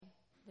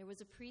there was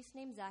a priest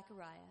named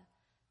Zachariah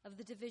of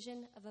the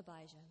division of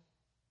Abijah.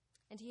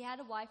 And he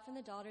had a wife from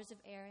the daughters of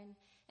Aaron,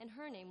 and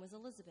her name was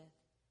Elizabeth.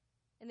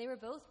 And they were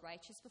both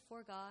righteous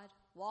before God,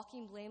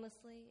 walking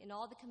blamelessly in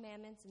all the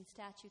commandments and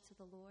statutes of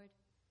the Lord.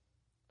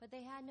 But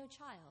they had no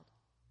child,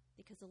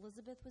 because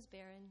Elizabeth was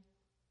barren,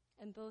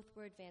 and both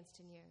were advanced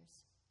in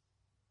years.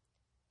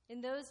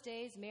 In those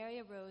days Mary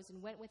arose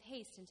and went with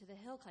haste into the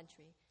hill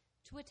country,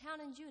 to a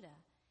town in Judah,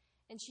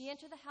 and she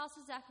entered the house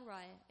of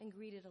Zachariah and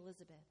greeted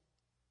Elizabeth.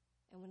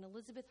 And when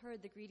Elizabeth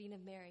heard the greeting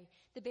of Mary,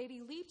 the baby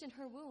leaped in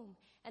her womb,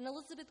 and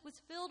Elizabeth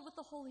was filled with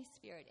the Holy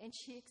Spirit, and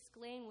she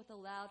exclaimed with a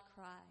loud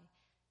cry,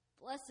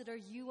 "Blessed are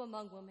you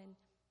among women,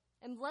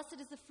 and blessed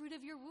is the fruit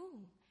of your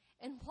womb.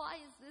 And why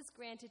is this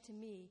granted to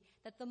me,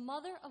 that the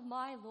mother of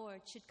my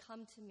Lord should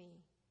come to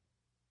me?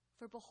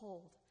 For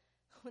behold,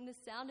 when the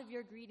sound of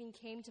your greeting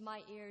came to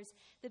my ears,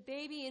 the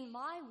baby in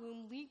my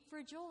womb leaped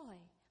for joy.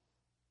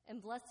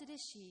 And blessed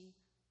is she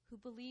who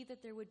believed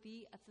that there would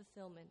be a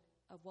fulfillment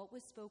of what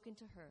was spoken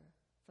to her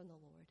from the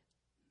Lord."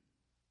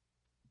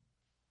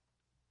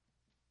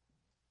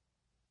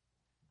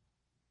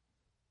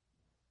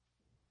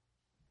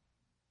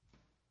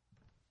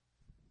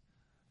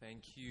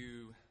 Thank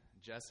you,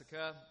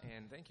 Jessica,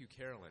 and thank you,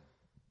 Carolyn.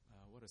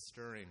 What a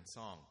stirring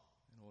song,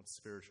 and what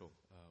spiritual,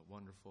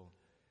 wonderful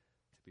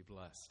to be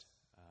blessed,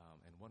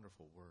 and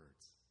wonderful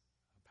words,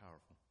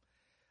 powerful.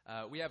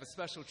 We have a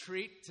special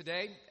treat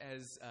today.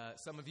 As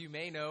some of you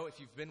may know, if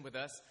you've been with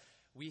us,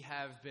 we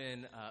have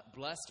been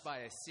blessed by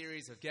a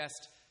series of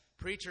guest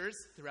preachers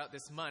throughout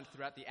this month,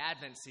 throughout the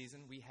Advent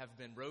season. We have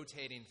been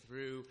rotating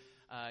through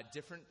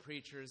different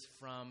preachers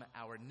from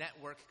our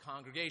network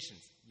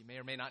congregations. You may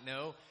or may not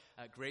know,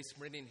 Grace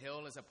Meridian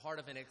Hill is a part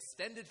of an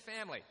extended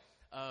family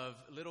of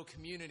little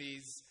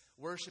communities,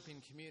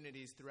 worshiping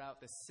communities throughout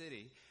the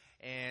city.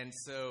 And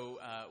so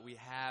we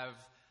have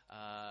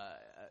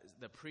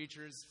the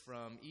preachers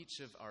from each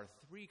of our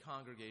three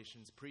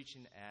congregations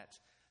preaching at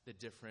the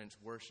different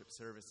worship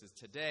services.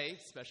 Today,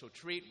 special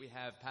treat, we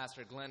have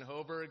Pastor Glenn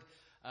Hoberg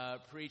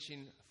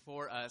preaching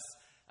for us.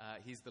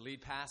 He's the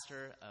lead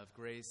pastor of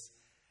Grace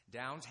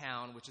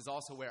Downtown, which is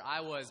also where I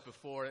was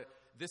before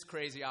this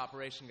crazy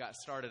operation got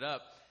started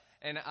up.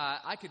 And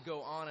I could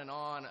go on and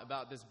on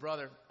about this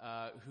brother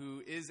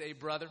who is a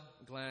brother.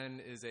 Glenn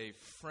is a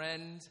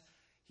friend.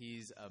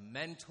 He's a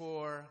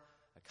mentor,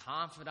 a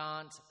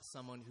confidant,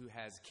 someone who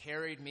has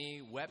carried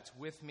me, wept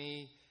with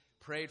me,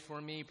 prayed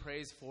for me,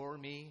 prays for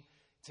me.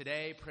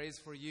 Today, prays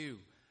for you.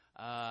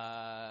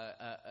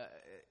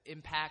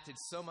 Impacted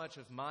so much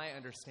of my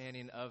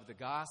understanding of the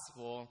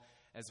gospel,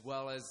 as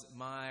well as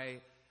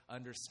my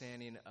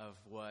understanding of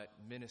what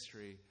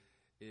ministry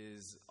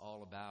is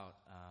all about.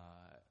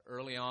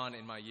 Early on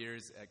in my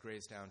years at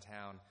Grace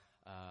Downtown,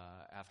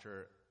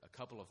 after a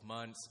couple of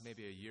months,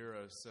 maybe a year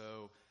or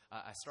so,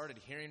 I started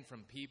hearing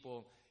from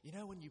people,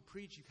 when you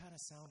preach, you kind of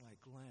sound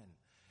like Glenn.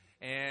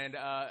 And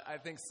I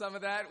think some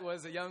of that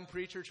was a young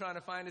preacher trying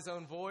to find his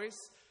own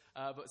voice,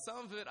 but some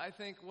of it, I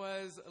think,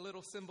 was a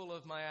little symbol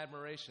of my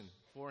admiration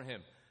for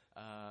him,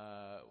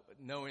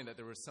 knowing that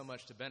there was so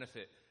much to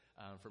benefit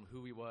from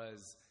who he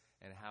was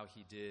and how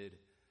he did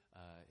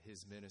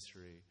his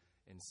ministry.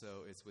 And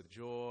so it's with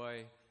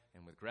joy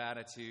and with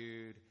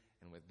gratitude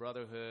and with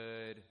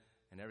brotherhood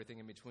and everything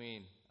in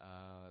between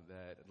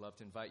that I'd love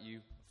to invite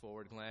you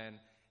forward, Glenn,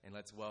 and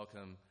let's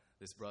welcome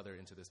this brother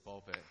into this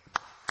pulpit.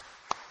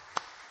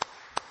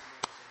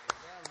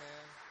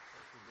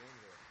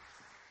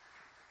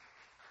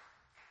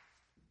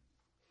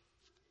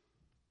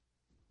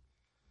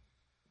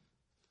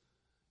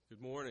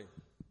 Good morning.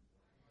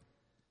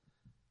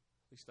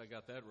 At least I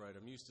got that right.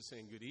 I'm used to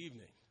saying good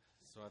evening,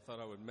 so I thought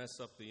I would mess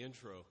up the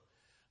intro.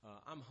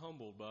 I'm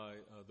humbled by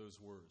those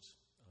words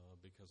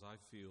because I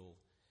feel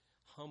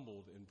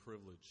humbled and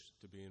privileged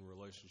to be in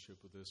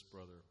relationship with this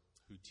brother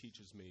who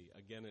teaches me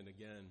again and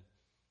again,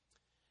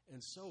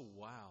 and so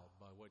wowed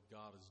by what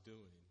God is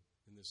doing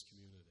in this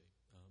community.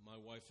 My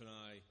wife and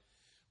I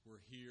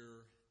were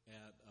here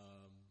at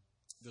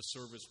the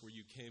service where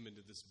you came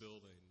into this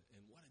building,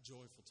 and what a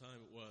joyful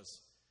time it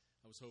was.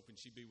 I was hoping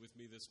she'd be with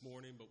me this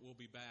morning, but we'll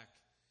be back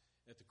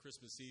at the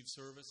Christmas Eve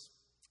service.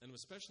 And I'm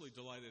especially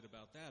delighted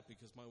about that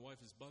because my wife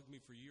has bugged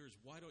me for years,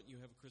 why don't you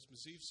have a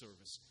Christmas Eve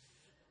service?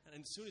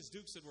 And as soon as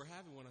Duke said we're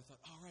having one, I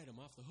thought, all right, I'm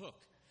off the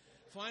hook.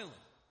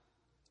 Finally,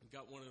 we've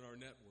got one in our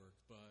network,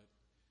 but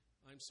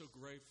I'm so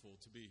grateful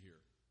to be here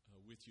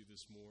with you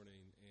this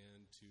morning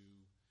and to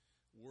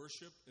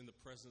worship in the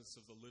presence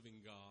of the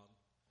living God.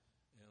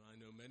 And I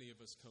know many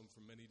of us come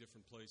from many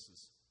different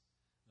places.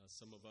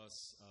 Some of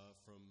us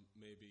from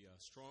maybe a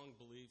strong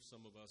belief,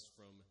 some of us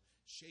from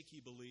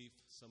shaky belief,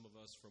 some of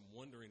us from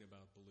wondering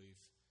about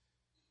belief.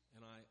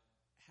 And I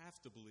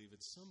have to believe at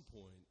some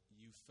point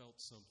you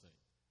felt something.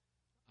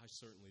 I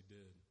certainly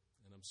did,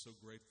 and I'm so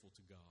grateful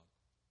to God.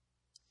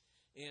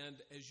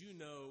 And as you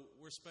know,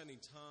 we're spending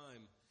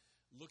time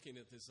looking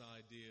at this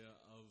idea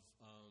of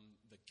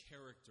the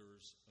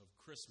characters of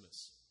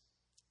Christmas,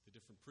 the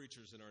different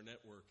preachers in our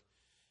network.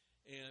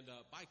 And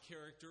by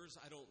characters,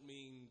 I don't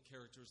mean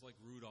characters like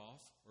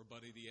Rudolph or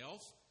Buddy the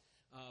Elf.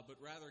 but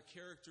rather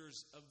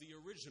characters of the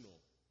original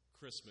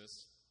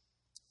Christmas.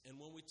 And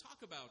when we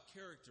talk about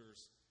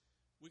characters,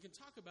 we can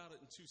talk about it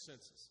in two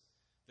senses.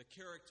 The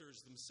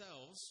characters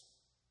themselves,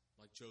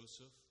 like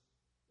Joseph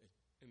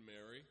and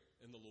Mary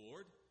and the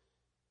Lord,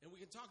 and we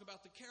can talk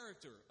about the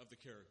character of the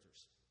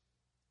characters,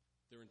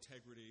 their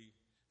integrity,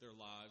 their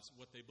lives,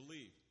 what they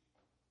believe.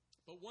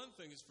 But one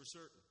thing is for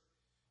certain.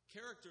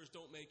 Characters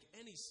don't make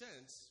any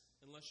sense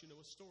unless you know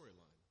a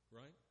storyline,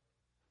 right?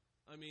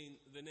 I mean,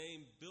 the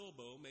name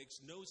Bilbo makes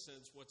no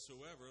sense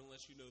whatsoever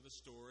unless you know the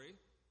story,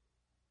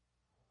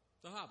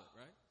 The Hobbit,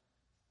 right?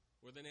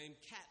 Or the name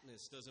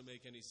Katniss doesn't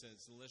make any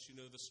sense unless you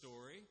know the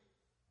story.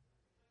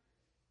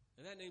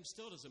 And that name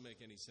still doesn't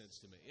make any sense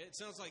to me. It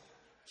sounds like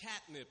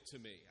catnip to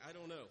me. I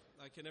don't know.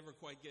 I can never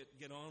quite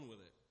get on with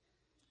it.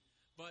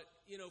 But,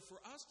 for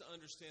us to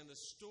understand the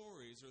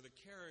stories or the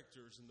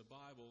characters in the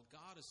Bible,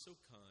 God is so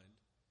kind.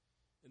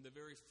 In the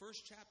very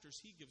first chapters,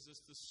 He gives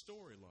us the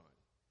storyline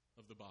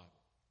of the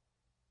Bible.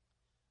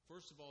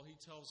 First of all, He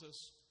tells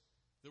us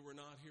that we're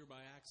not here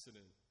by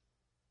accident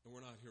and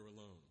we're not here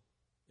alone.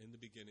 In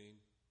the beginning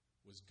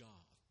was God.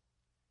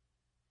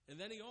 And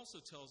then He also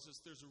tells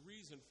us there's a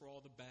reason for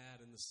all the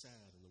bad and the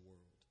sad in the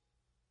world.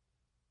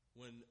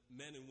 When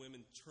men and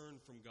women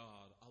turn from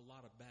God, a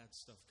lot of bad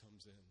stuff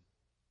comes in.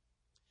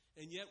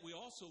 And yet we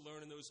also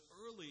learn in those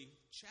early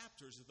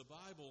chapters of the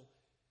Bible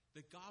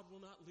that God will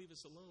not leave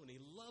us alone.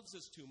 He loves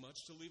us too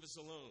much to leave us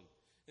alone.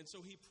 And so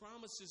He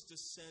promises to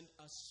send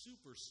a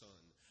super son,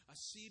 a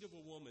seed of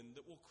a woman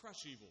that will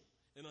crush evil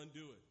and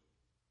undo it.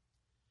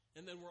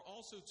 And then we're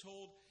also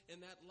told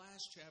in that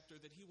last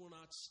chapter that He will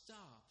not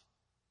stop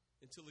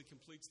until He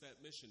completes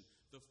that mission.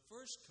 The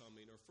first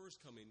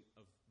coming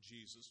of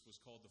Jesus was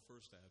called the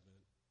First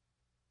Advent.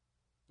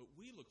 But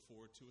we look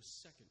forward to a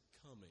second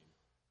coming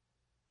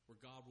where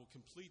God will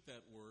complete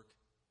that work,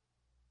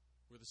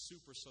 where the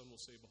super son will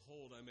say,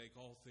 "Behold, I make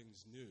all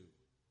things new."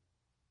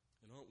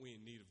 And aren't we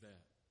in need of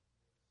that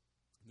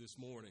this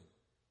morning?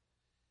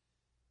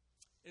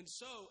 And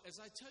so, as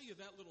I tell you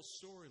that little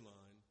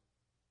storyline,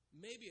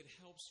 maybe it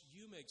helps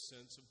you make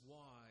sense of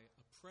why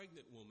a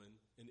pregnant woman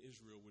in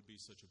Israel would be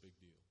such a big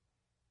deal.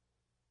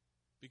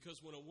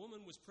 Because when a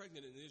woman was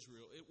pregnant in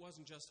Israel, it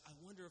wasn't just, "I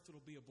wonder if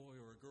it'll be a boy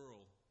or a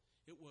girl."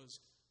 It was,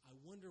 "I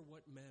wonder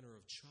what manner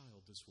of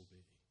child this will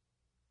be."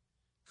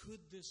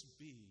 Could this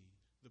be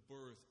the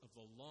birth of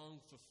the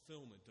long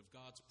fulfillment of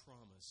God's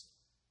promise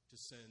to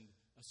send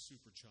a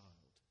super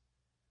child,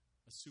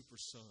 a super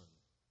son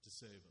to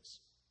save us?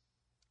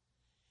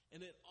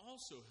 And it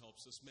also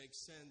helps us make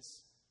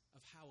sense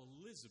of how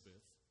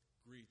Elizabeth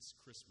greets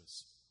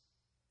Christmas.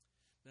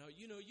 Now,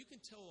 you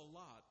can tell a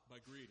lot by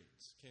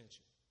greetings, can't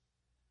you?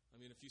 I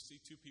mean, if you see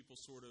two people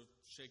sort of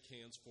shake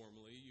hands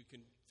formally, you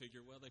can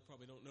figure, well, they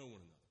probably don't know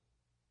one another.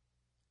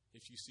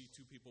 If you see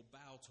two people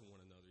bow to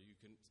one another, you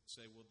can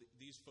say, well,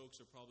 these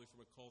folks are probably from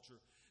a culture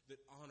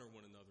that honor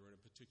one another in a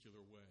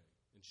particular way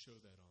and show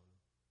that honor.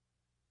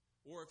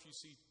 Or if you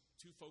see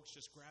two folks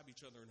just grab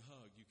each other and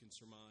hug, you can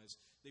surmise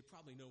they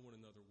probably know one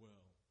another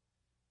well.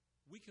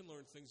 We can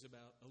learn things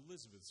about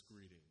Elizabeth's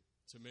greeting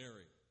to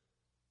Mary.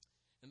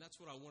 And that's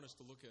what I want us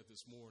to look at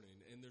this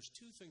morning. And there's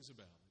two things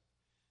about it: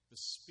 the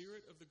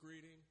spirit of the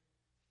greeting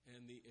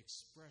and the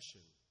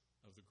expression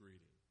of the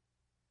greeting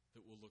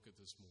that we'll look at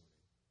this morning.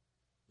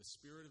 The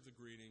spirit of the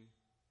greeting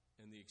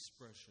and the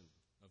expression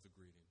of the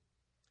greeting.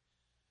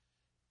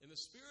 And the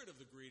spirit of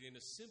the greeting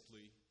is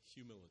simply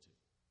humility.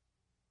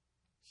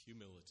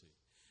 Humility.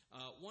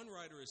 One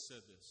writer has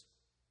said this: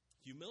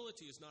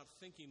 humility is not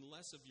thinking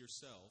less of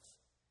yourself,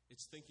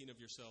 it's thinking of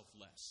yourself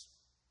less.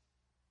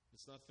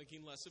 It's not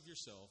thinking less of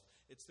yourself,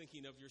 it's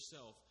thinking of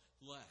yourself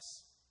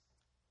less.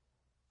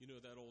 You know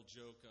that old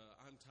joke,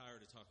 I'm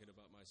tired of talking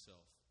about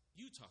myself.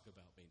 You talk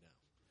about me now,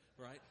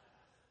 right?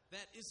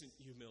 That isn't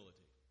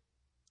humility.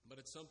 But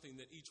it's something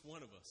that each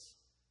one of us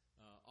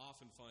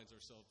often finds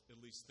ourselves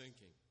at least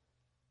thinking.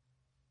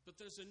 But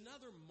there's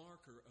another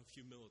marker of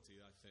humility,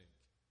 I think,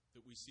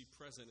 that we see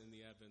present in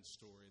the Advent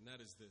story, and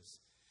that is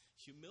this: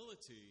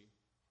 humility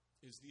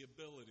is the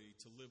ability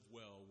to live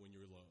well when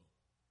you're low.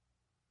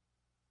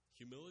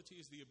 Humility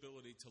is the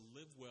ability to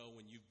live well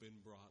when you've been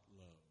brought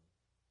low.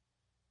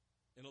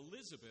 And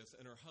Elizabeth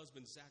and her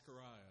husband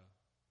Zechariah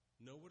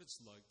know what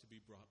it's like to be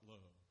brought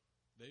low.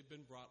 They've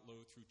been brought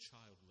low through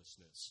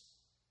childlessness.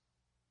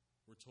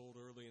 We're told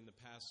early in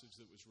the passage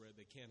that was read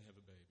they can't have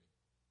a baby.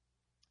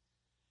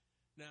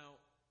 Now,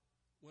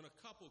 when a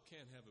couple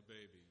can't have a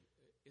baby,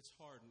 it's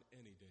hard in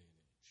any day and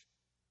age.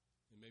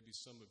 And maybe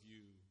some of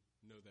you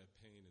know that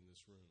pain in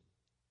this room.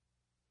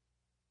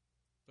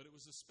 But it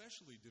was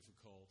especially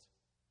difficult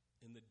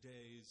in the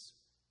days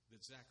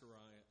that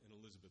Zechariah and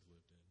Elizabeth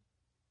lived in.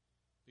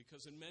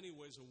 Because in many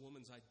ways, a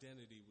woman's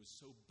identity was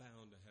so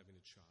bound to having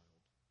a child.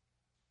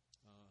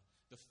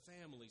 The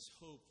family's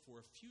hope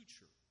for a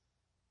future,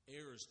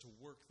 heirs to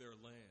work their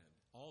land.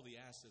 All the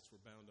assets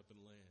were bound up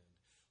in land.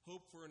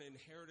 Hope for an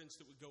inheritance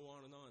that would go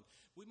on and on.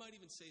 We might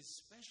even say,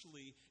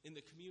 especially in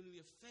the community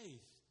of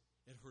faith,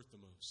 it hurt the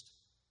most.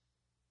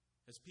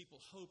 As people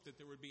hoped that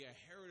there would be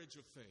a heritage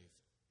of faith.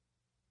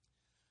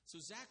 So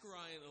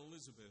Zachariah and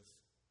Elizabeth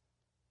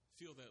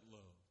feel that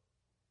low.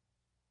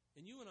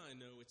 And you and I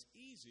know it's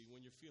easy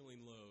when you're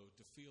feeling low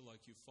to feel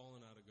like you've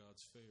fallen out of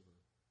God's favor,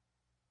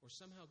 or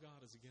somehow God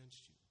is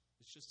against you.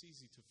 It's just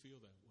easy to feel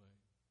that way.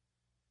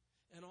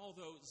 And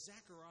although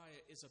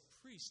Zechariah is a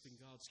priest in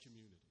God's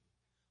community,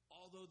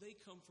 although they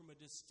come from a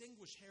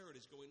distinguished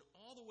heritage going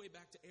all the way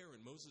back to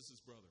Aaron,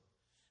 Moses' brother,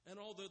 and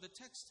although the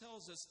text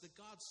tells us that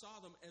God saw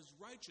them as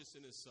righteous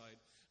in his sight,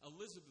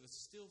 Elizabeth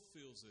still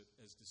feels it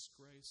as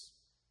disgrace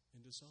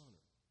and dishonor.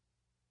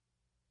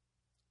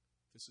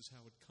 This is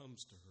how it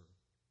comes to her.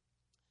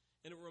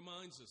 And it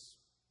reminds us,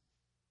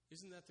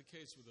 isn't that the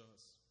case with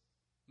us?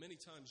 Many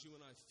times you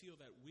and I feel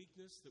that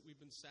weakness that we've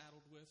been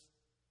saddled with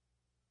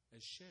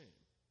as shame.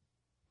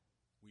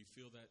 We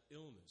feel that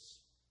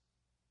illness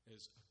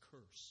as a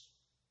curse.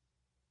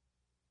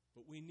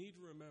 But we need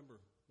to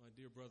remember, my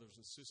dear brothers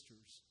and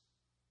sisters,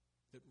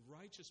 that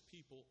righteous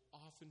people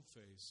often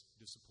face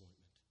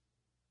disappointment.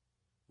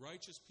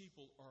 Righteous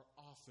people are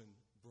often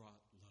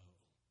brought low.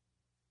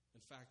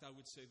 In fact, I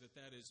would say that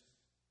that is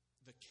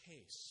the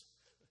case.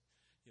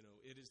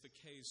 It is the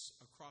case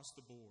across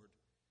the board.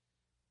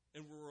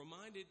 And we're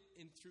reminded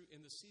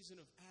in the season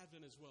of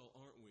Advent as well,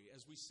 aren't we?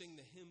 As we sing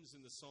the hymns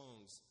and the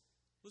songs,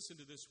 listen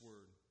to this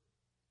word.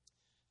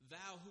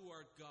 Thou who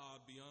art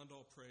God beyond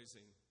all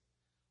praising,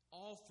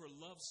 all for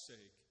love's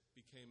sake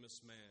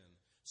becamest man,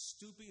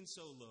 stooping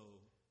so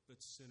low,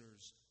 but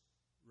sinners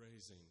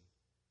raising.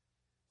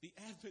 The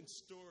Advent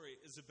story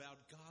is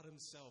about God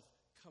himself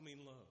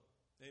coming low.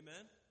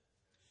 Amen?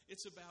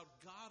 It's about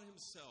God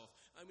himself.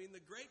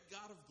 The great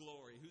God of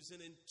glory, who's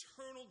in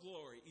eternal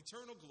glory,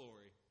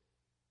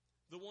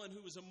 the one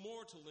who is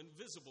immortal,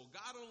 invisible,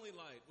 God-only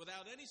light,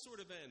 without any sort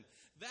of end.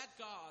 That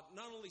God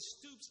not only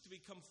stoops to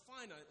become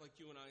finite like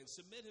you and I and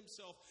submit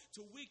himself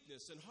to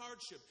weakness and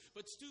hardship,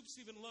 but stoops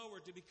even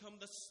lower to become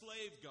the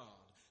slave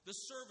God, the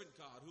servant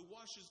God who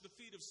washes the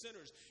feet of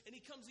sinners. And he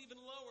comes even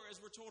lower,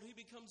 as we're told, he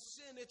becomes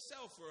sin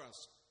itself for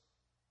us.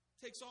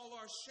 Takes all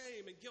our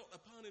shame and guilt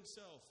upon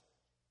himself.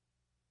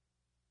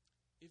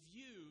 If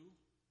you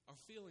are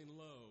feeling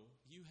low,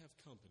 you have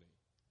company.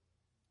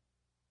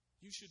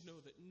 You should know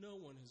that no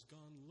one has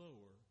gone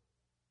lower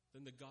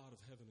than the God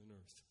of heaven and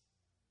earth.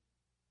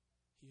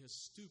 He has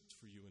stooped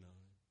for you and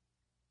I.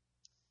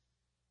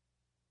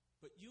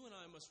 But you and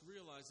I must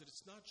realize that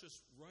it's not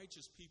just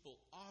righteous people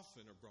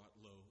often are brought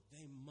low,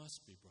 they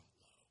must be brought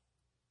low.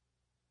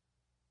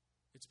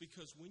 It's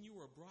because when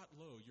you are brought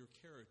low, your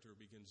character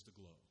begins to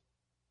glow.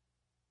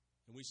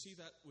 And we see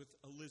that with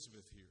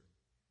Elizabeth here.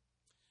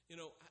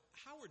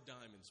 How are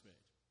diamonds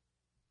made?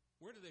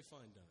 Where do they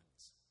find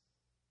diamonds?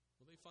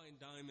 Well, they find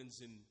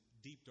diamonds in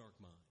deep, dark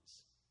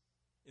mines,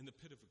 in the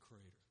pit of a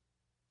crater.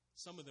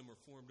 Some of them are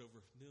formed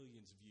over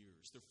millions of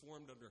years. They're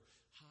formed under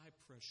high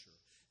pressure.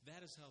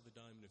 That is how the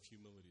diamond of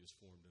humility is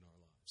formed in our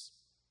lives.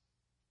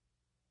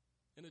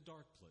 In a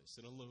dark place,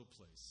 in a low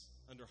place,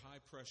 under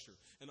high pressure,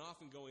 and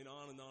often going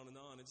on and on and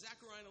on. And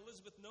Zachariah and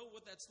Elizabeth know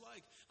what that's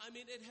like.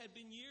 It had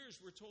been years.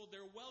 We're told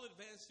they're well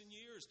advanced in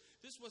years.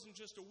 This wasn't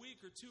just a week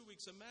or 2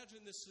 weeks.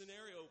 Imagine this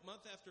scenario,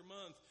 month after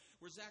month,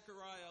 where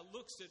Zachariah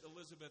looks at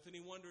Elizabeth and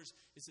he wonders,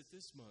 is it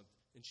this month?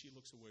 And she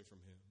looks away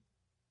from him.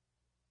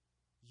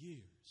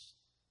 Years,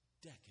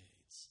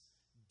 decades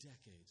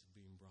of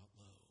being brought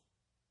low.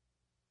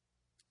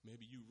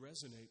 Maybe you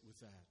resonate with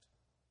that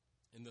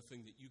in the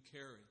thing that you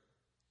carry.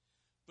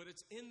 But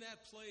it's in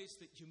that place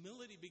that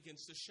humility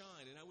begins to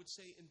shine. And I would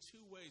say in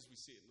two ways we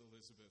see it in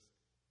Elizabeth.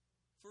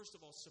 First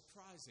of all,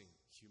 surprising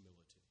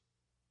humility.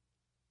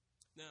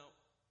 Now,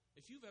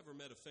 if you've ever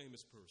met a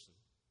famous person,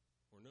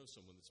 or know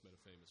someone that's met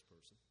a famous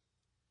person,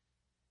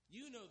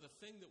 you know the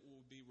thing that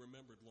will be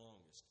remembered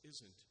longest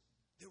isn't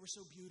they were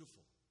so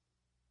beautiful,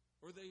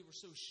 or they were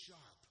so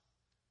sharp,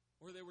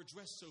 or they were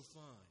dressed so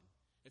fine.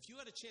 If you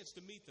had a chance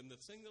to meet them, the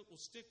thing that will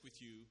stick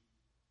with you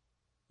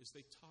is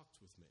they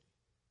talked with me.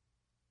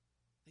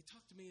 They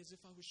talked to me as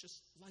if I was just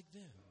like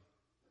them.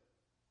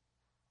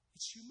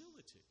 It's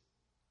humility.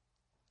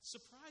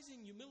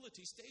 Surprising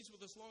humility stays with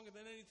us longer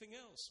than anything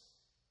else.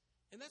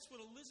 And that's what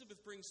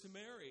Elizabeth brings to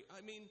Mary.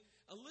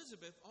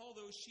 Elizabeth,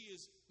 although she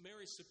is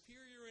Mary's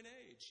superior in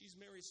age, she's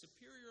Mary's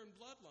superior in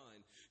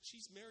bloodline,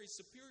 she's Mary's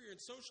superior in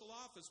social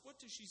office, what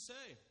does she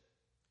say?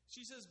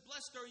 She says,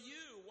 "Blessed are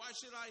you. Why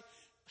should I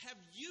have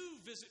you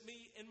visit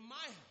me in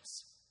my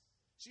house?"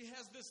 She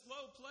has this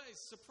low place,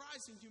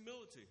 surprising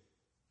humility.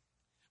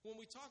 When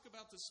we talk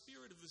about the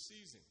spirit of the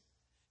season,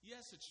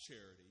 yes, it's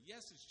charity,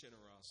 yes, it's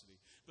generosity,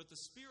 but the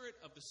spirit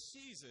of the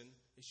season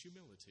is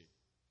humility.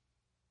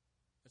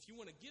 If you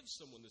want to give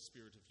someone the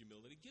spirit of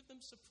humility, give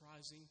them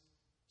surprising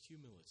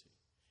humility.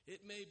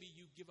 It may be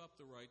you give up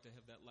the right to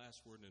have that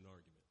last word in an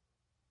argument.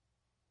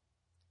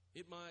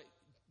 It might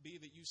be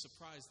that you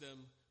surprise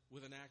them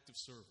with an act of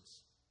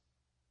service.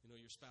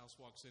 Your spouse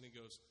walks in and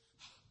goes,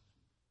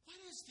 "What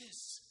is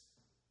this?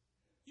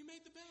 You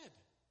made the bed.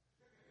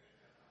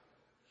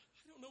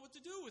 I don't know what to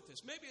do with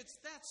this." Maybe it's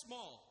that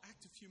small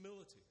act of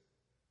humility.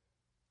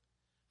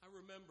 I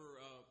remember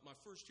my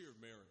first year of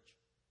marriage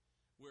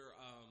where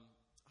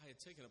I had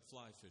taken up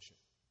fly fishing.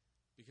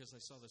 because I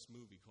saw this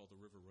movie called The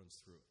River Runs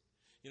Through It.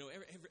 You know,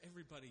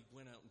 everybody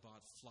went out and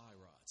bought fly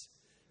rods.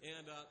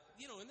 And,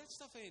 and that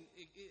stuff ain't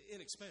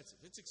inexpensive.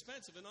 It's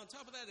expensive. And on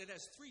top of that, it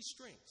has 3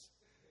 strings.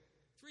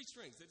 3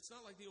 strings. It's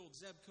not like the old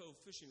Zebco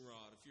fishing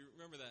rod, if you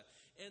remember that.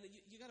 And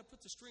you got to put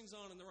the strings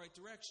on in the right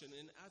direction.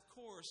 And, of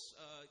course,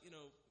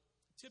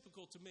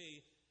 typical to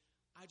me,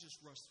 I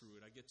just rush through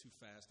it. I get too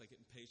fast. I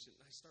get impatient.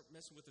 And I start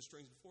messing with the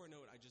strings. Before I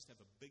know it, I just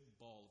have a big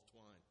ball of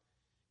twine,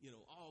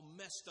 all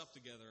messed up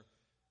together.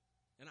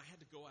 And I had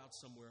to go out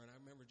somewhere. And I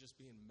remember just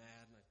being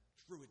mad. And I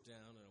threw it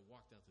down and I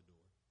walked out the door.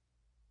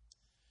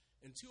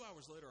 And 2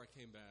 hours later, I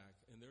came back,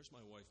 and there's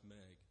my wife,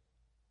 Meg,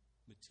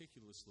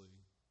 meticulously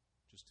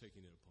just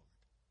taking it apart.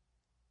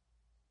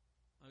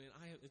 I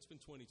mean, it's been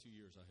 22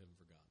 years. I haven't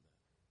forgotten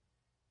that.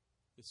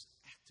 This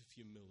act of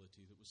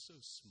humility that was so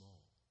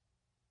small,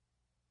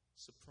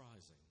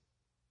 surprising.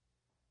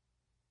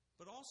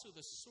 But also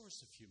the source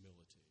of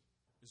humility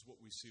is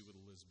what we see with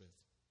Elizabeth.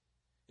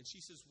 And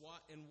she says, why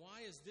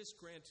is this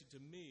granted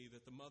to me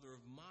that the mother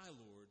of my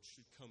Lord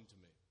should come to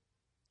me?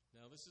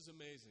 Now, this is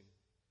amazing.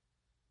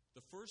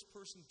 The first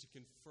person to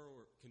confer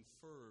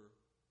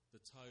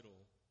the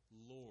title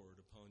Lord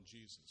upon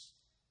Jesus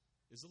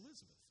is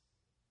Elizabeth.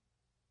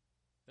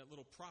 That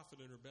little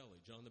prophet in her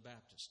belly, John the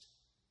Baptist,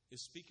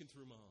 is speaking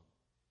through Mom.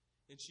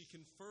 And she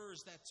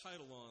confers that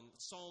title on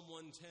Psalm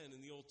 110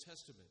 in the Old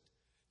Testament.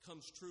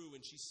 Comes true,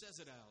 and she says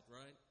it out,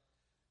 right?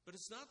 But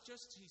it's not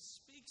just she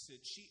speaks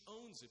it, she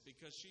owns it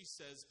because she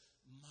says,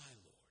 my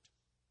Lord.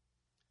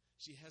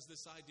 She has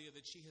this idea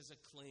that she has a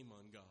claim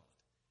on God.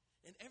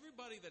 And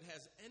everybody that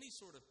has any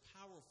sort of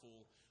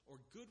powerful or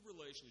good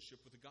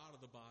relationship with the God of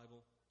the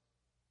Bible,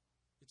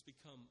 it's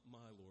become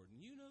my Lord.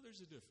 And you know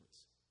there's a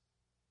difference.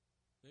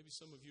 Maybe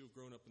some of you have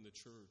grown up in the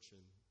church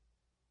and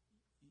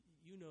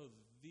you know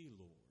the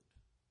Lord.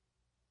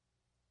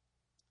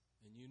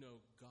 And you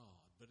know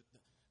God. But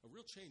a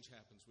real change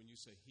happens when you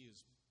say, He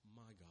is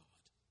my God.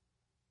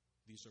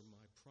 These are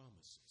my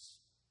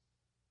promises.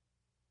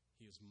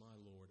 He is my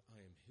Lord.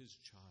 I am His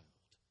child.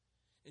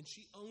 And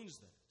she owns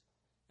that.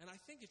 And I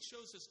think it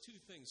shows us 2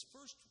 things.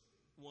 First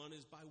one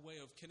is by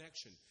way of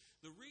connection.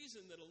 The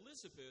reason that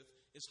Elizabeth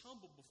is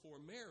humble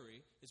before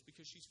Mary is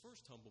because she's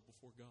first humble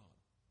before God.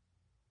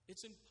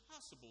 It's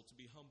impossible to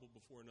be humble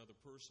before another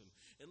person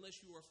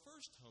unless you are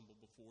first humble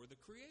before the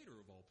Creator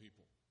of all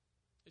people.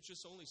 It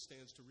just only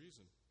stands to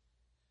reason.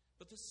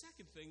 But the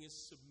second thing is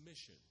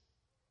submission.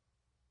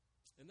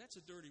 And that's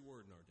a dirty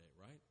word in our day,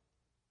 right?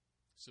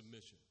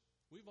 Submission.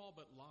 We've all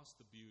but lost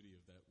the beauty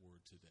of that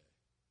word today.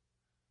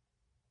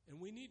 And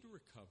we need to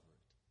recover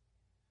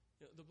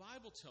it. The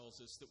Bible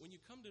tells us that when you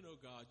come to know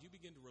God, you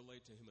begin to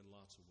relate to Him in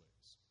lots of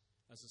ways.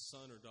 As a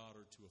son or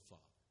daughter to a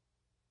father.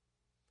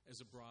 As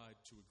a bride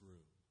to a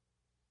groom.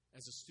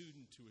 As a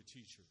student to a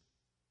teacher.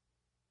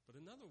 But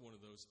another one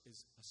of those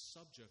is a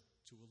subject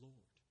to a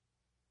Lord.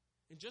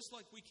 And just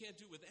like we can't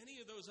do with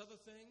any of those other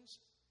things,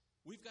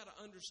 we've got to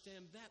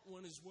understand that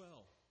one as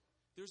well.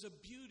 There's a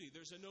beauty,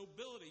 there's a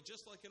nobility,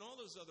 just like in all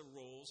those other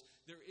roles,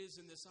 there is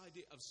in this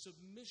idea of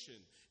submission.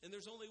 And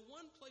there's only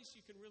one place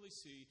you can really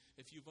see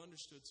if you've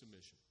understood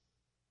submission.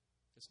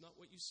 It's not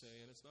what you say,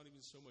 and it's not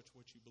even so much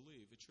what you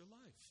believe. It's your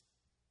life.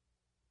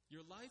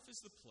 Your life is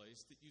the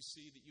place that you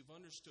see that you've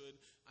understood,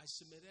 I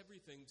submit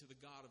everything to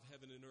the God of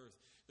heaven and earth.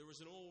 There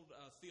was an old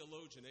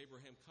theologian,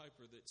 Abraham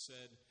Kuyper, that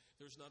said,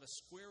 there's not a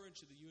square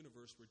inch of the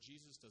universe where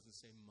Jesus doesn't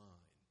say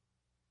mine.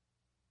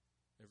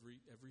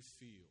 Every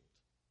field.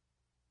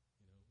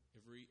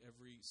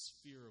 Every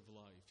sphere of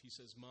life. He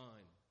says,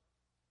 mine.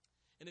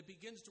 And it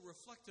begins to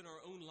reflect in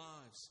our own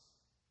lives.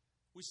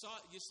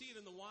 You see it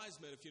in the wise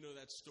men, if you know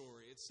that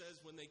story. It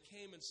says when they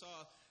came and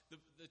saw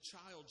the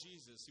child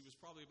Jesus, he was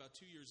probably about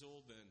 2 years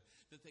old then,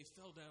 that they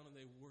fell down and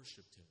they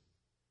worshiped him.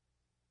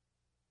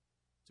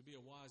 To be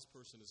a wise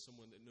person is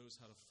someone that knows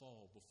how to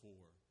fall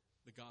before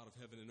the God of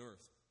heaven and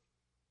earth.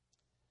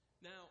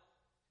 Now,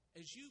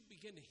 as you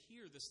begin to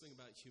hear this thing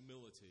about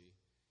humility,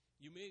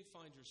 you may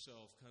find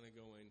yourself kind of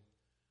going,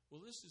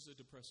 well, this is a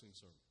depressing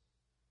sermon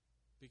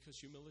because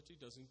humility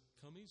doesn't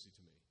come easy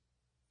to me.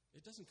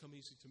 It doesn't come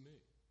easy to me.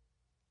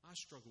 I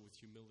struggle with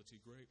humility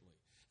greatly.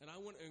 And I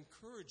want to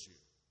encourage you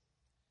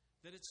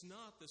that it's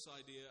not this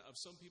idea of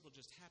some people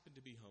just happen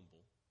to be humble.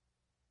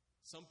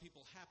 Some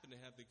people happen to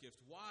have the gift.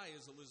 Why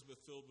is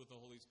Elizabeth filled with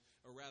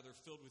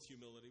filled with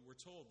humility? We're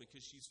told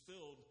because she's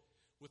filled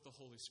with the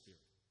Holy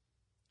Spirit.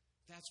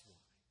 That's why.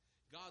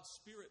 God's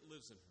Spirit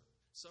lives in her.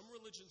 Some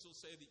religions will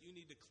say that you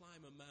need to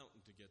climb a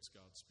mountain to get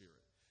God's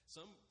Spirit.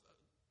 Some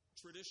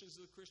traditions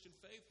of the Christian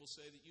faith will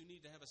say that you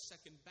need to have a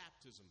second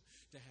baptism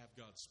to have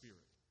God's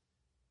Spirit.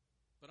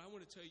 But I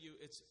want to tell you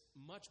it's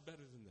much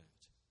better than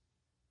that.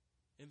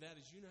 And that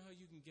is, you know how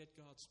you can get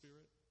God's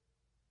Spirit?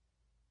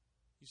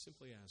 You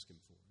simply ask Him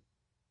for it.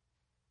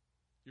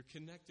 You're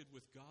connected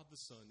with God the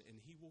Son, and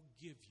He will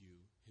give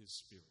you His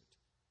Spirit.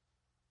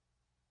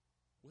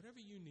 Whatever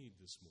you need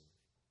this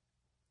morning,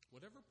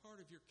 whatever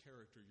part of your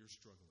character you're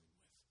struggling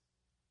with,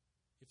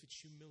 if it's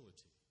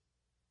humility,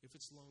 if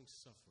it's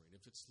long-suffering,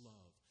 if it's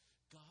love,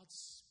 God's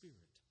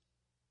Spirit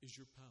is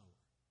your power.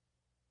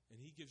 and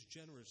he gives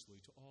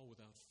generously to all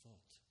without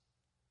fault,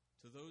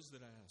 to those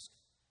that ask.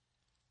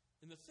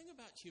 And the thing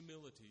about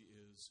humility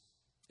is,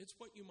 it's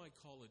what you might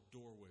call a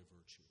doorway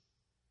virtue.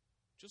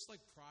 Just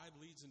like pride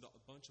leads into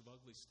a bunch of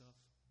ugly stuff,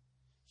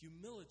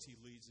 humility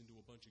leads into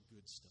a bunch of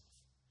good stuff.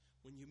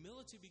 When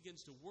humility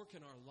begins to work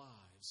in our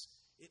lives,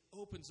 it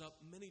opens up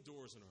many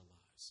doors in our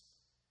lives.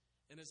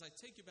 And as I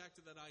take you back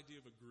to that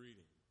idea of a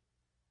greeting,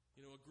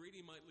 a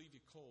greeting might leave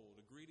you cold.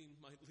 A greeting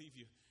might leave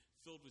you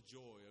filled with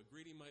joy. A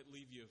greeting might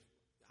leave you,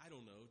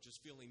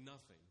 just feeling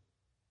nothing.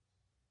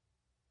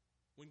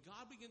 When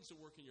God begins to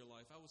work in your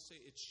life, I will say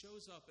it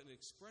shows up and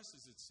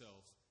expresses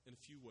itself in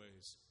a few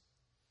ways.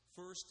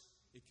 First,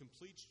 it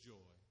completes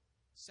joy.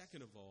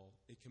 Second of all,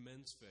 it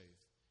commends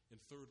faith.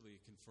 And thirdly,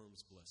 it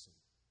confirms blessing.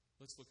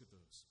 Let's look at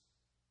those.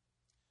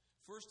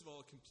 First of all,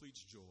 it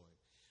completes joy.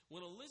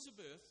 When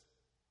Elizabeth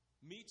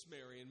meets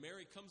Mary, and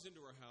Mary comes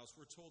into her house,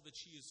 we're told that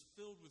she is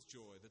filled with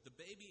joy, that the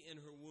baby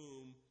in her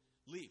womb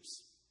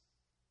leaps.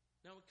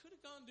 Now, it could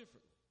have gone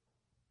differently.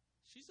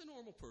 She's a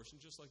normal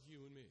person just like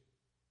you and me.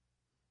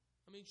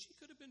 She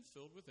could have been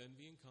filled with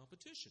envy and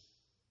competition,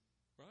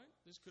 right?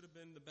 This could have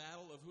been the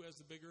battle of who has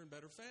the bigger and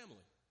better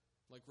family,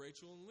 like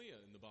Rachel and Leah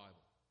in the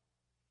Bible.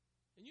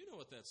 And you know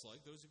what that's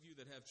like, those of you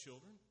that have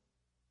children.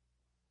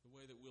 The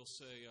way that we'll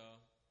say,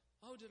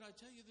 did I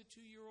tell you the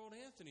 2-year-old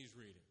Anthony's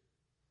reading?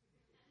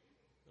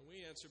 And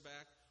we answer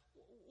back,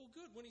 well,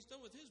 good. When he's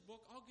done with his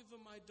book, I'll give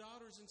him my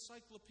daughter's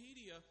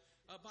encyclopedia,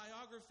 a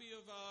biography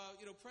of,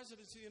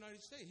 presidents of the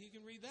United States. He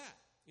can read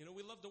that. We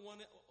love to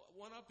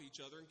one-up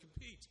each other and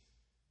compete.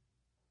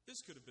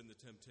 This could have been the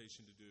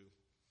temptation to do.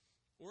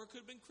 Or it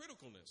could have been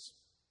criticalness.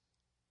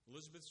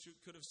 Elizabeth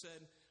could have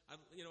said,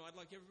 I'd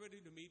like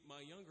everybody to meet my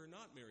younger,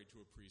 not married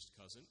to a priest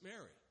cousin,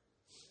 Mary.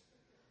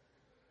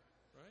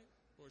 Right?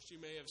 Or she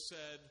may have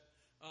said,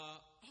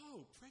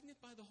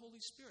 pregnant by the Holy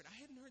Spirit. I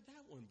hadn't heard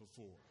that one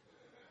before.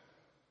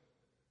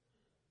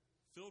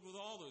 Filled with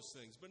all those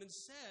things. But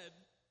instead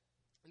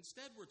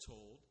we're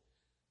told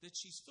that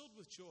she's filled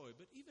with joy,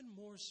 but even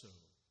more so,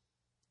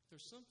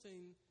 there's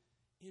something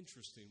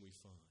interesting we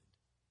find.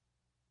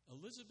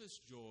 Elizabeth's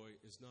joy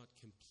is not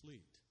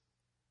complete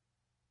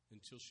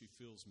until she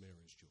feels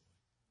Mary's joy.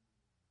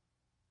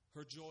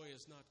 Her joy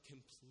is not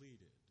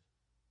completed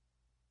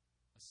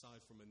aside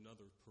from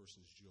another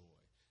person's joy.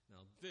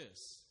 Now,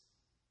 this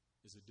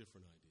is a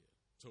different idea,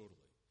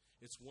 totally.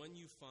 It's one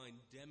you find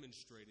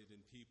demonstrated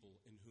in people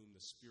in whom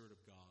the Spirit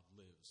of God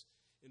lives.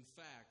 In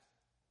fact,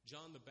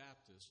 John the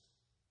Baptist,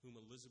 whom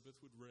Elizabeth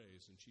would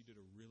raise, and she did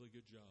a really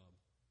good job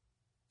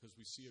because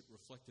we see it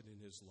reflected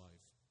in his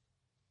life.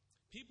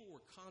 People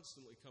were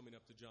constantly coming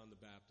up to John the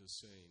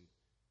Baptist saying,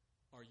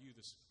 Are you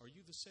the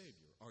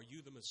Savior? Are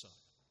you the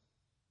Messiah?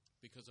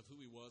 Because of who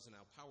he was and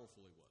how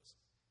powerful he was.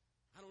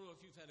 I don't know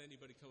if you've had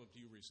anybody come up to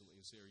you recently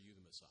and say, Are you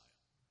the Messiah?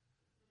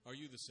 Are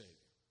you the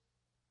Savior?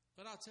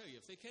 But I'll tell you,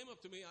 if they came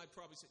up to me, I'd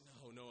probably say,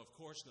 No, of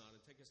course not,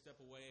 and take a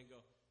step away and go.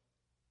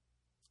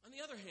 On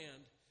the other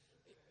hand,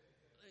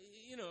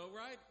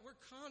 right? We're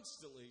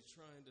constantly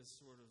trying to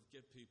sort of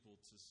get people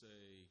to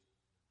say,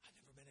 I've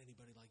never met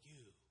anybody like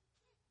you.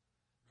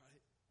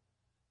 Right?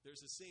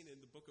 There's a scene in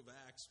the book of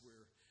Acts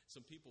where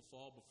some people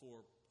fall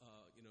before,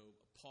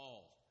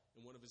 Paul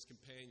and one of his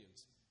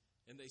companions.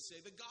 And they say,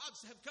 the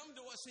gods have come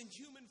to us in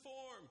human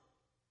form.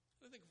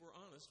 And I think if we're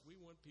honest, we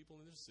want people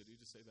in this city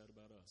to say that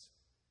about us.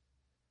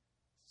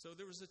 So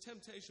there was a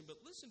temptation,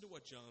 but listen to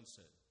what John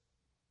said.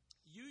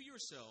 You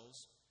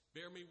yourselves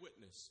bear me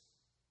witness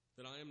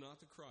that I am not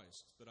the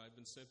Christ, that I've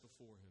been sent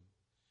before him.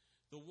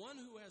 The one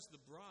who has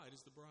the bride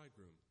is the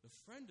bridegroom. The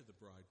friend of the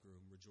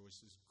bridegroom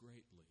rejoices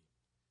greatly.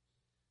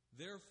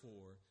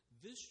 Therefore,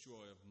 this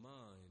joy of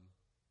mine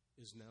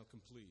is now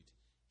complete.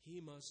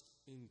 He must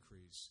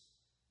increase,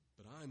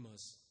 but I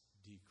must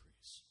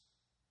decrease.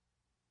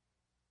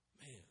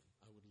 Man,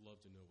 I would love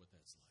to know what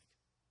that's like.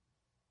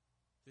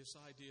 This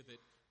idea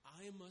that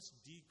I must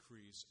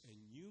decrease and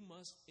you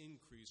must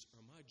increase,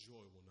 or my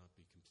joy will not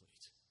be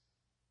complete.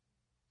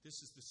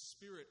 This is the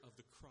spirit of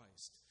the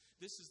Christ.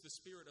 This is the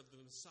spirit of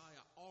the Messiah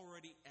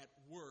already at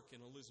work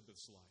in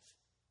Elizabeth's life.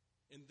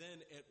 And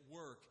then at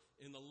work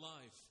in the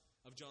life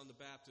of John the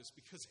Baptist,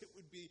 because it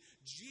would be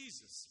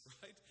Jesus,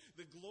 right?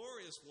 The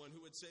glorious one who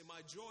would say,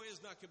 my joy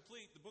is not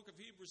complete. The book of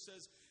Hebrews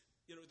says,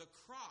 the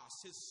cross,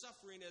 his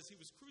suffering as he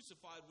was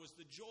crucified was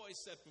the joy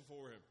set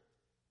before him.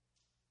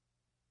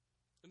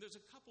 And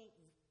there's a couple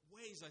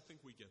ways I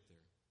think we get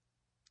there.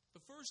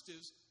 The first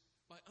is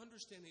by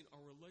understanding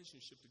our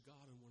relationship to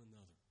God and one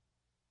another.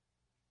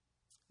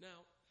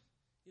 Now,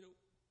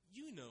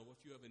 if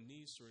you have a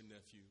niece or a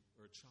nephew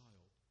or a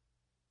child,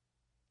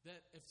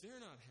 that if they're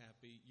not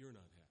happy, you're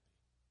not happy,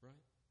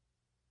 right?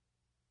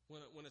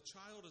 When a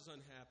child is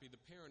unhappy,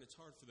 the parent, it's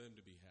hard for them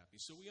to be happy.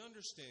 So we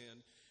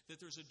understand that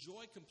there's a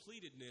joy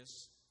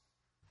completedness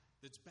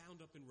that's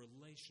bound up in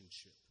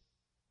relationship.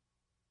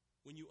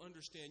 When you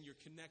understand your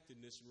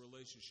connectedness in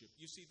relationship.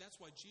 You see, that's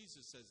why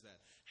Jesus says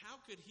that. How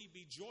could he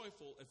be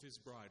joyful if his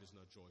bride is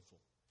not joyful?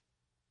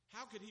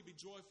 How could he be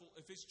joyful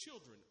if his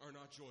children are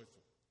not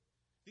joyful?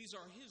 These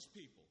are his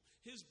people,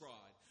 his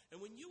bride. And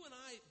when you and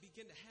I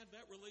begin to have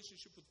that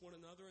relationship with one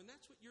another, and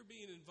that's what you're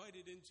being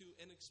invited into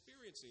and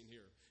experiencing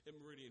here at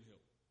Meridian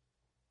Hill,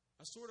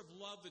 a sort of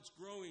love that's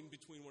growing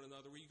between one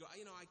another where you go,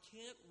 I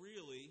can't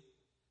really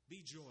be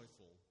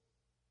joyful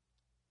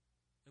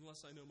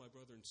unless I know my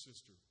brother and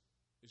sister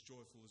is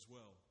joyful as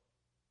well.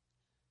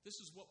 This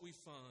is what we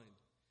find.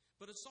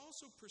 But it's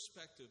also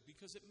perspective,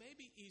 because it may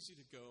be easy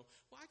to go,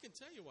 well, I can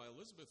tell you why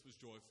Elizabeth was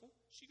joyful.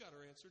 She got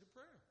her answer to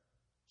prayer.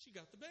 She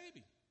got the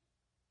baby.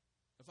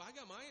 If I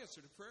got my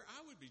answer to prayer,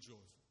 I would be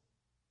joyful.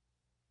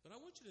 But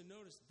I want you to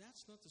notice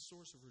that's not the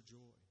source of her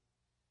joy.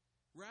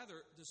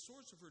 Rather, the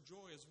source of her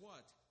joy is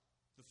what?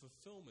 The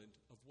fulfillment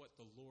of what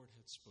the Lord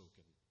had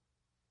spoken.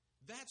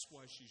 That's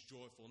why she's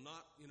joyful,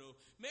 not,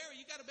 Mary,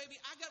 you got a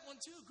baby? I got one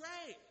too.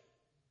 Great.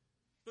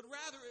 But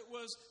rather it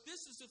was,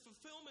 this is a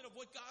fulfillment of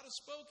what God has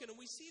spoken. And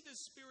we see this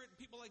spirit in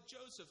people like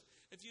Joseph.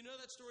 If you know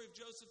that story of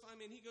Joseph,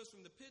 he goes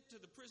from the pit to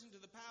the prison to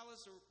the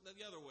palace, or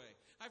the other way.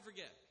 I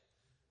forget.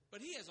 But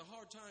he has a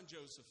hard time,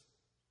 Joseph.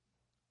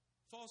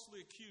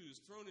 Falsely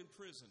accused, thrown in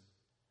prison.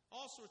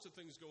 All sorts of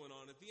things going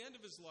on. At the end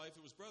of his life,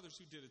 it was brothers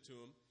who did it to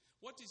him.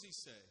 What does he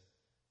say?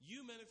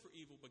 You meant it for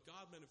evil, but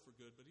God meant it for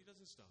good. But he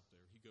doesn't stop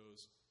there. He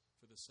goes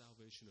for the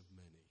salvation of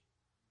many.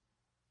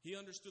 He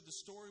understood the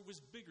story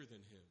was bigger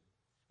than him.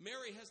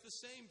 Mary has the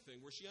same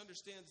thing, where she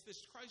understands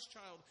this Christ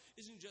child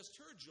isn't just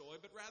her joy,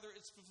 but rather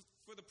it's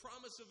for the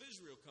promise of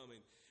Israel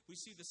coming. We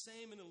see the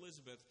same in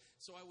Elizabeth.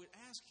 So I would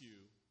ask you,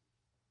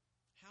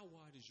 how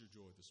wide is your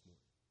joy this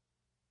morning?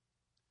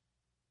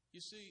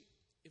 You see,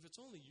 if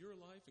it's only your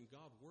life and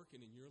God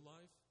working in your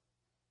life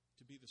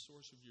to be the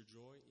source of your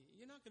joy,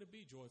 you're not going to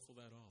be joyful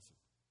that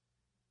often.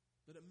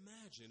 But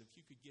imagine if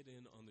you could get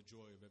in on the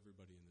joy of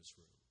everybody in this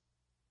room.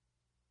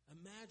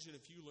 Imagine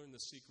if you learn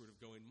the secret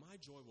of going, my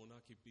joy will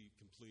not be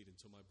complete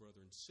until my brother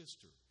and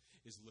sister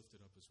is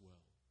lifted up as well.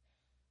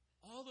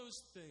 All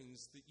those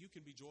things that you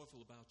can be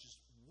joyful about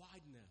just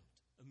widen out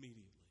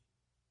immediately.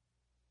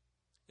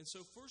 And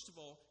so, first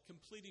of all,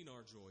 completing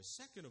our joy.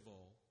 Second of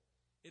all,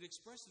 it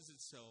expresses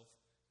itself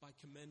by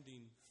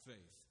commending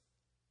faith.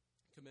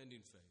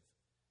 Commending faith.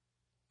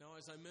 Now,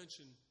 as I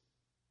mentioned,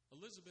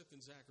 Elizabeth and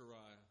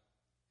Zechariah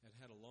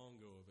had a long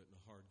go of it and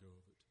a hard go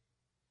of it.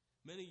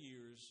 Many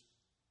years.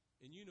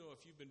 And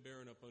if you've been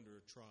bearing up under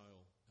a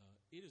trial,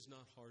 it is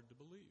not hard to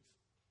believe.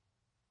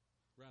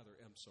 Rather,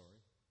 it's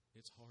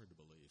hard to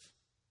believe.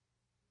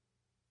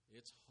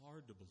 It's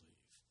hard to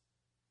believe.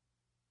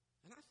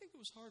 And I think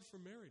it was hard for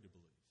Mary to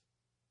believe.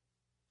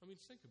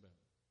 Think about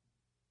it.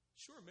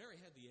 Sure, Mary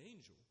had the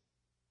angel,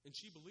 and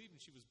she believed and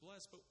she was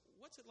blessed, but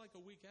what's it like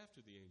a week after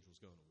the angel's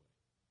gone away?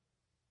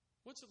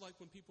 What's it like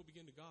when people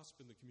begin to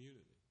gossip in the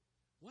community?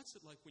 What's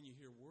it like when you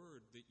hear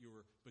word that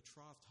your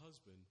betrothed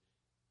husband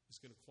is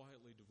going to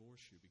quietly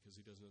divorce you because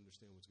he doesn't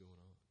understand what's going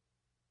on?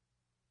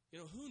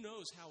 Who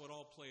knows how it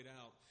all played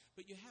out,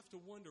 but you have to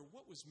wonder,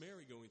 what was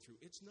Mary going through?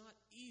 It's not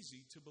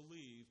easy to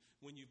believe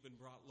when you've been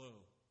brought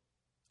low.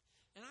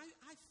 And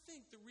I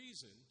think the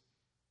reason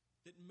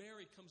that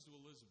Mary comes to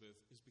Elizabeth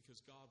is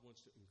because God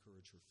wants to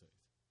encourage her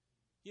faith.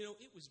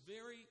 It was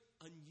very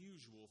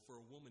unusual for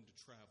a woman to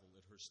travel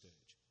at her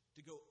stage,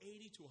 to go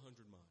 80 to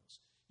 100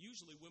 miles.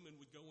 Usually women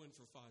would go in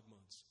for 5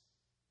 months.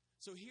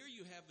 So here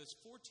you have this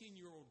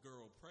 14-year-old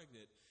girl,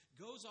 pregnant,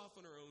 goes off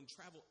on her own,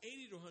 travel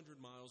 80 to 100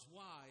 miles.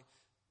 Why?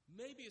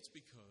 Maybe it's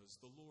because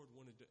the Lord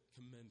wanted to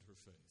commend her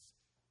faith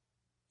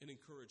and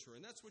encourage her.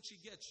 And that's what she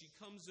gets. She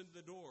comes into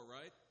the door,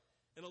 right?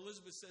 And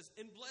Elizabeth says,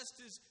 and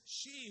blessed is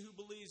she who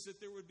believes that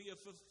there would be a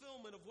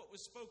fulfillment of what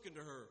was spoken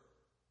to her.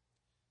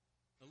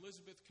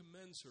 Elizabeth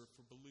commends her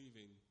for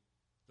believing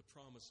the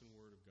promise and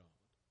word of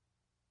God.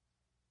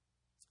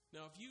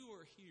 Now, if you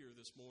are here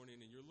this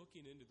morning and you're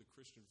looking into the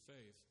Christian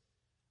faith,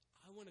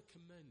 I want to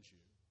commend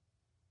you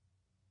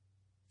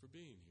for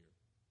being here.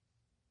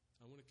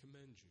 I want to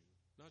commend you,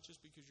 not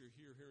just because you're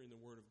here hearing the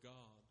Word of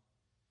God,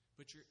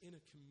 but you're in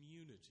a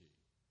community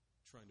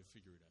trying to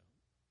figure it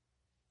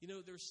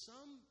out. There's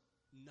some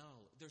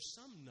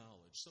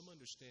knowledge, some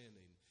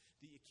understanding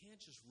that you can't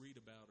just read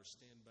about or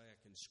stand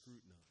back and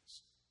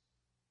scrutinize.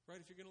 Right?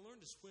 If you're going to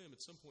learn to swim,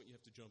 at some point you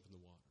have to jump in the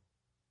water.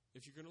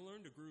 If you're going to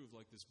learn to groove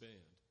like this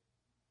band,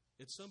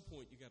 at some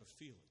point you got to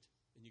feel it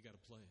and you got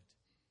to play it.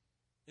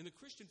 And the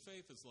Christian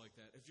faith is like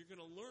that. If you're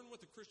going to learn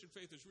what the Christian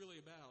faith is really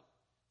about,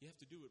 you have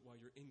to do it while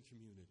you're in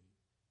community.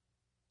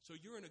 So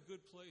you're in a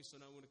good place,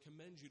 and I want to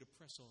commend you to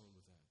press on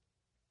with that.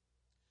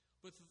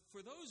 But for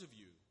those of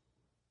you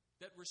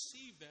that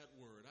receive that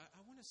word,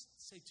 I want to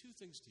say 2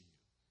 things to you.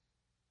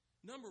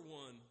 Number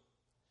one,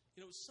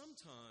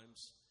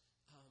 sometimes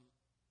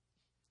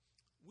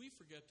we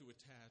forget to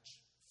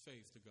attach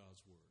faith to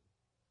God's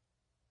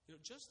word.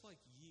 Just like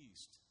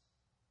yeast,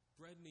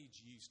 bread needs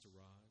yeast to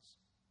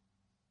rise.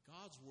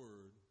 God's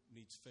word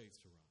needs faith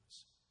to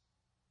rise.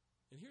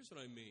 And here's what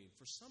I mean.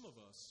 For some of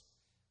us,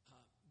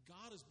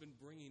 God has been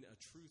bringing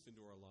a truth into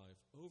our life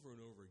over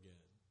and over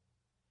again,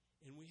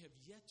 and we have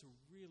yet to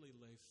really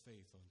lay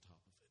faith on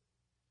top of it.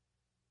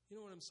 You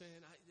know what I'm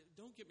saying?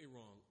 Don't get me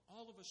wrong.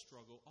 All of us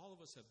struggle. All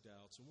of us have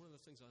doubts. And one of the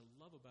things I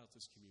love about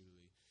this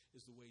community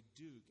is the way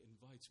Duke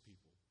invites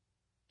people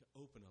to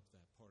open up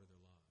that part of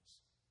their lives.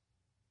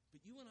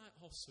 But you and I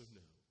also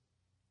know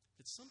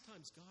that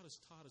sometimes God has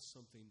taught us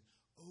something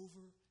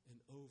over and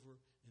over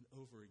and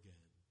over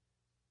again,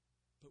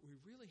 but we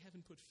really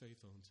haven't put faith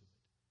onto it.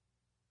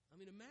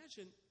 I mean,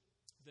 imagine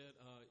that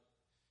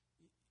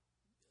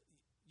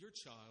your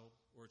child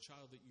or a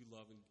child that you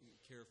love and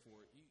care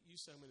for, you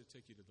say, I'm going to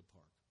take you to the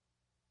park.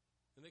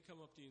 And they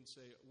come up to you and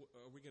say,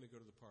 are we going to go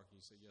to the park?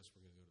 And you say, yes, we're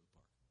going to go to the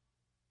park.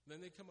 And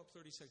then they come up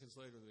 30 seconds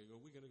later and they go,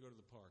 are we going to go to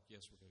the park?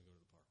 Yes, we're going to go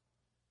to the park.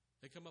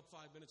 They come up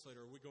 5 minutes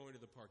later, are we going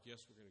to the park?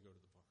 Yes, we're going to go to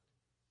the park.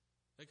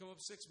 They come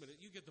up 6 minutes,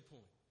 you get the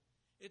point.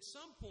 At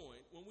some point,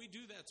 when we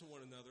do that to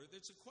one another,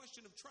 it's a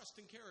question of trust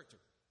and character.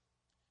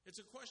 It's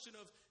a question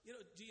of,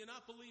 do you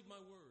not believe my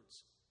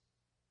words?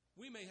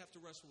 We may have to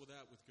wrestle with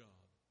that with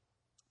God.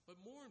 But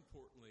more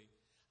importantly,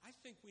 I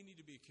think we need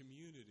to be a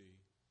community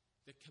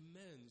that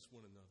commends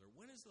one another.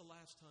 When is the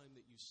last time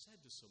that you said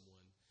to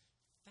someone,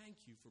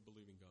 thank you for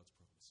believing God's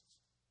promises?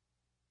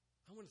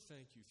 I want to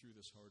thank you through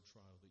this hard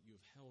trial that you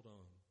have held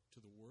on to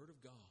the Word of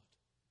God.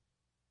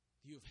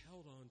 You have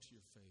held on to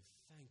your faith.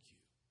 Thank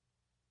you.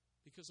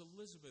 Because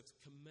Elizabeth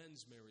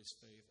commends Mary's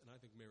faith, and I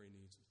think Mary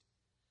needs it.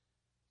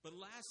 But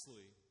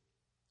lastly,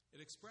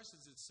 it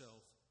expresses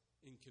itself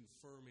in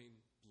confirming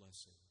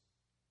blessing.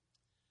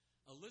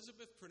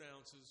 Elizabeth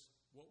pronounces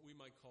what we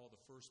might call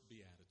the first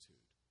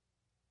beatitude,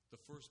 the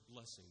first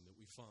blessing that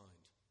we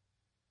find.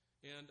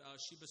 And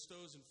she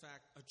bestows, in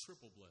fact, a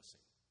triple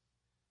blessing.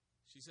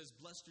 She says,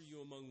 blessed are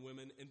you among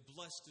women, and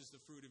blessed is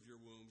the fruit of your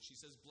womb. She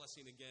says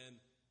blessing again.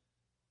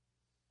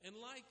 And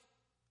like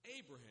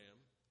Abraham,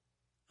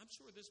 I'm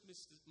sure this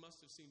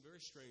must have seemed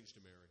very strange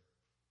to Mary.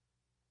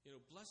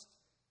 Blessed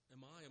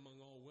am I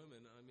among all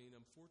women. I mean,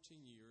 I'm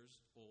 14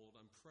 years old.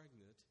 I'm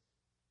pregnant.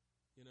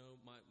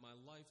 My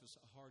life is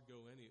a hard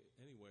go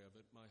anyway of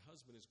it. My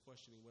husband is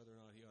questioning whether or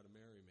not he ought to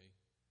marry me.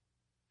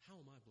 How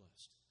am I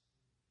blessed?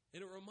 And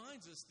it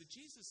reminds us that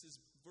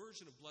Jesus'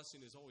 version of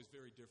blessing is always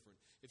very different.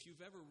 If you've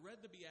ever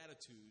read the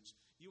Beatitudes,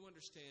 you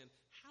understand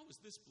how is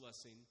this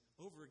blessing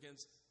over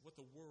against what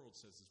the world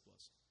says is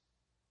blessing.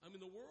 I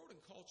mean, the world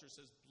and culture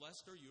says,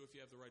 blessed are you if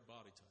you have the right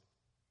body type,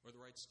 or the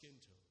right skin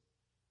tone,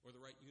 or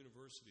the right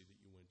university that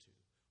you went to,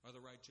 or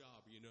the right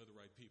job, or you know the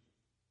right people.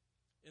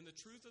 And the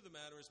truth of the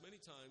matter is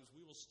many times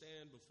we will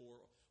stand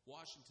before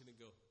Washington and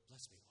go,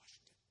 bless me,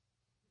 Washington.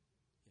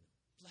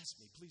 Bless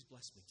me, please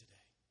bless me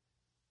today.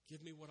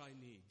 Give me what I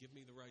need. Give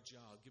me the right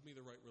job. Give me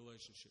the right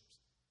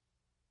relationships.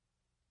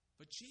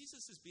 But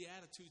Jesus'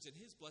 Beatitudes and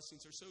his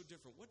blessings are so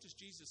different. What does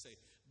Jesus say?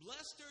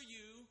 Blessed are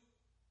you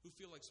who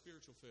feel like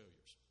spiritual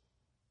failures.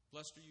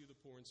 Blessed are you the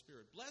poor in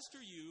spirit. Blessed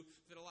are you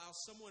that allow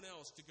someone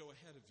else to go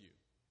ahead of you.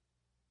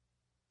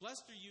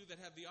 Blessed are you that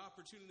have the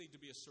opportunity to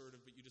be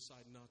assertive, but you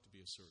decide not to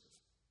be assertive.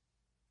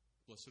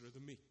 Blessed are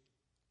the meek.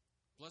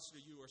 Blessed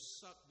are you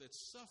that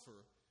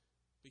suffer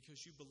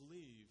because you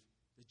believe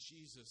that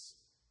Jesus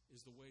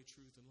is the way,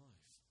 truth, and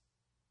life.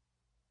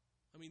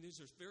 I mean,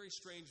 these are very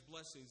strange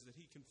blessings that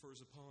he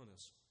confers upon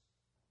us.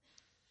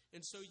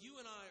 And so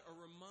you and I are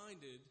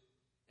reminded,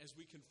 as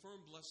we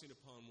confirm blessing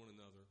upon one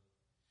another,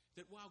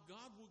 that while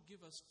God will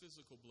give us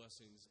physical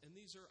blessings, and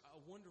these are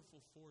a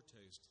wonderful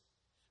foretaste,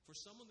 for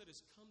someone that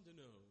has come to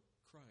know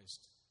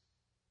Christ,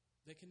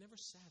 they can never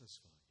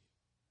satisfy you.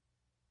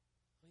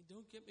 I mean,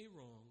 don't get me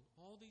wrong,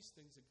 all these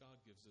things that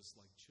God gives us,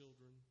 like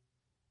children,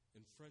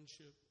 and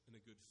friendship, and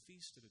a good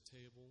feast at a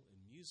table,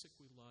 and music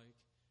we like,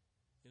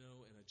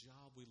 and a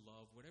job we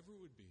love, whatever it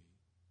would be,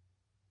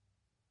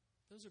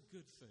 those are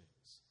good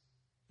things.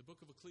 The book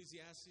of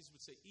Ecclesiastes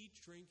would say, eat,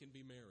 drink, and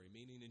be merry,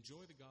 meaning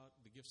enjoy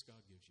the gifts God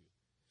gives you.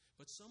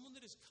 But someone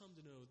that has come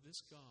to know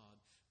this God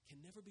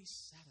can never be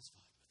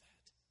satisfied with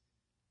that.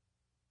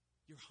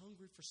 You're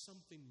hungry for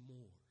something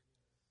more.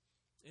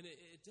 And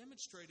it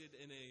demonstrated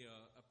in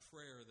a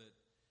prayer that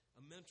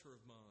a mentor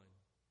of mine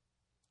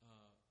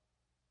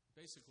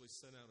basically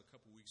sent out a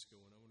couple weeks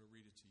ago, and I want to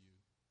read it to you.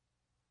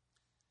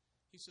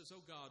 He says,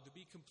 "Oh God, to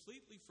be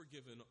completely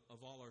forgiven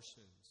of all our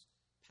sins,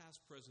 past,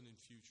 present, and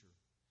future,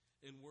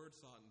 in word,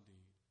 thought, and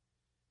deed,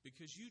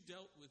 because you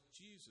dealt with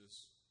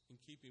Jesus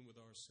in keeping with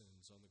our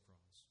sins on the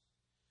cross.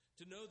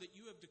 To know that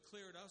you have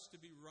declared us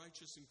to be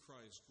righteous in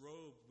Christ,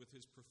 robed with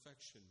his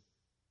perfection,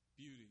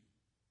 beauty,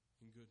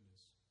 and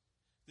goodness.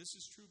 This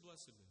is true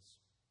blessedness.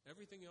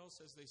 Everything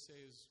else, as they say,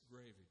 is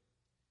gravy.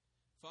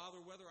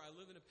 Father, whether I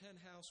live in a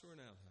penthouse or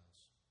an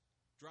outhouse,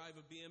 drive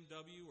a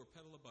BMW or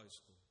pedal a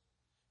bicycle,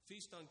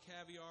 feast on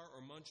caviar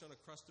or munch on a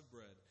crust of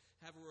bread,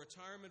 have a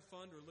retirement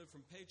fund or live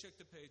from paycheck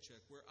to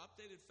paycheck, wear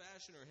updated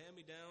fashion or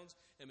hand-me-downs,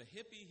 am a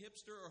hippie,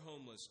 hipster, or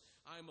homeless,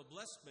 I am a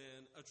blessed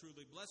man, a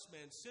truly blessed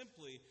man,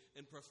 simply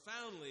and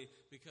profoundly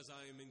because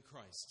I am in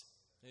Christ."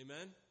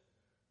 Amen?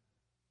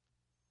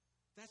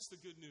 That's the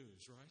good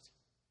news, right?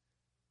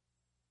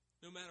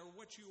 No matter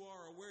what you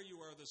are or where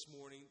you are this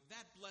morning,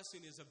 that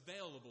blessing is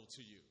available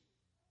to you.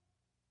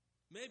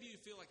 Maybe you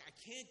feel like I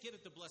can't get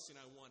at the blessing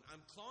I want.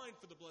 I'm clawing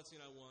for the blessing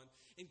I want.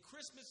 And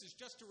Christmas is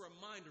just a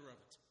reminder of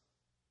it.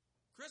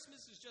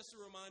 Christmas is just a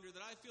reminder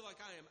that I feel like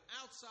I am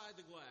outside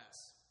the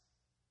glass.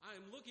 I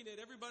am looking at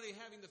everybody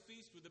having the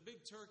feast with a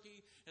big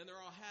turkey, and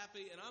they're all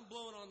happy, and I'm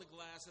blowing on the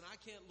glass, and I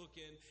can't look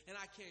in, and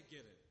I can't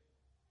get it.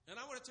 And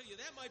I want to tell you,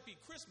 that might be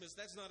Christmas.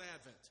 That's not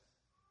Advent.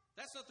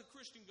 That's not the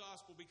Christian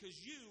gospel, because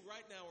you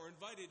right now are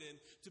invited in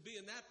to be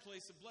in that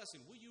place of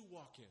blessing. Will you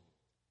walk in?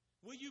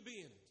 Will you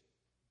be in it?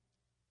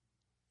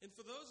 And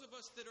for those of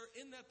us that are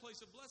in that place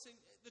of blessing,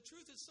 the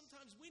truth is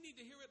sometimes we need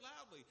to hear it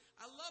loudly.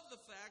 I love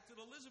the fact that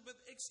Elizabeth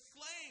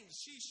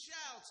exclaims, she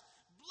shouts,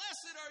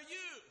 "Blessed are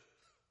you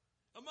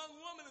among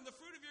women, and the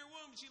fruit of your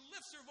womb." She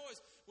lifts her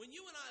voice. When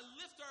you and I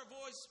lift our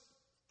voice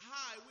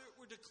high,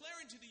 we're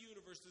declaring to the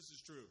universe this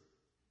is true.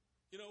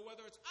 You know,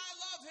 whether it's I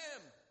love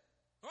him,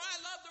 or I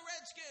love the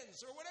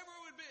Redskins, or whatever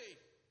it would be,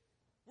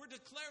 we're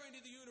declaring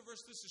to the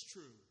universe this is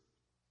true.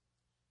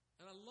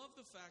 And I love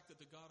the fact that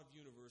the God of the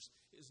universe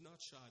is not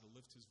shy to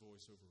lift his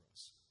voice over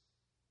us.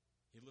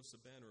 He lifts a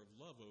banner of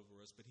love over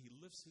us, but he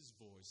lifts his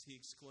voice. He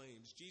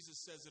exclaims. Jesus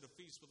says at a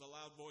feast with a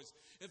loud voice,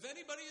 "If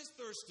anybody is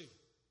thirsty,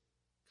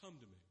 come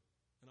to me,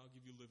 and I'll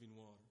give you living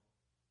water,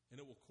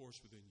 and it will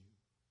course within you."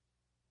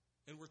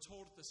 And we're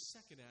told at the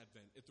second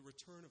advent, at the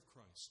return of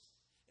Christ,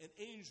 an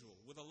angel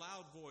with a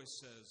loud voice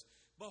says,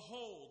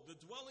 "Behold, the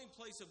dwelling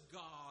place of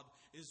God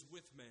is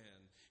with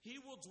man. He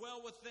will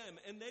dwell with them,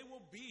 and they will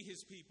be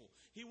his people.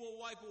 He will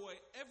wipe away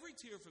every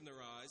tear from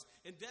their eyes,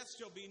 and death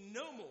shall be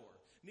no more.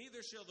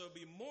 Neither shall there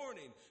be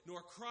mourning,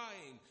 nor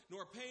crying,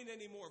 nor pain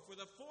anymore, for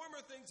the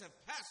former things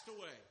have passed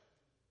away."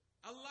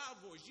 A loud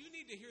voice. You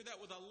need to hear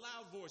that with a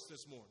loud voice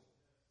this morning.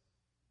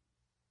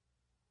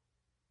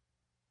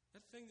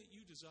 That thing that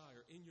you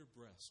desire in your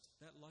breast,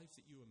 that life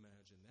that you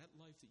imagine, that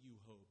life that you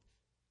hope,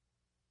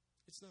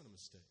 it's not a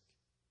mistake.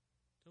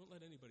 Don't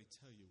let anybody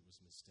tell you it was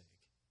a mistake.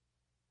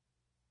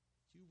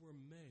 You were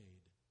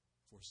made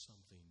for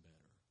something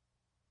better.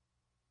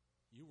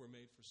 You were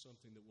made for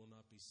something that will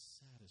not be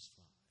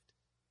satisfied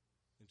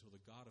until the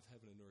God of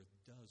heaven and earth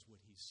does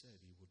what he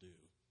said he will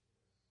do.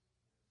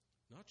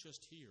 Not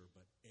just here,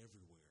 but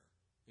everywhere.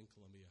 In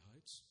Columbia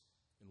Heights,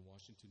 in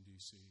Washington,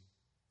 D.C.,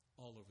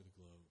 all over the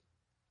globe.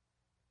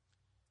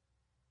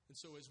 And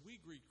so as we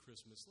greet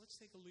Christmas, let's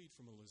take a lead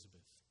from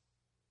Elizabeth.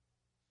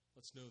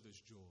 Let's know this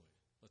joy.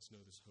 Let's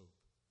know this hope.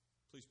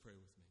 Please pray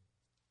with me.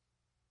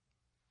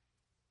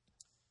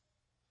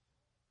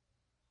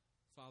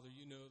 Father,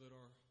 you know that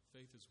our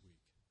faith is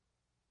weak.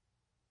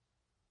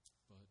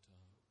 But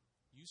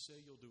you say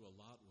you'll do a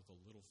lot with a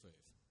little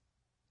faith,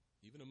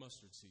 even a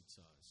mustard seed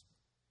size.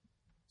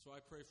 So I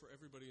pray for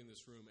everybody in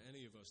this room,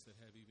 any of us that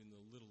have even the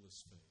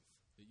littlest faith,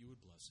 that you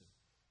would bless it.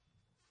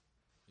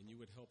 And you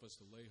would help us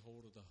to lay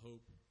hold of the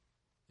hope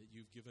that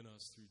you've given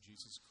us through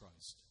Jesus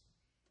Christ.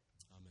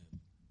 Amen.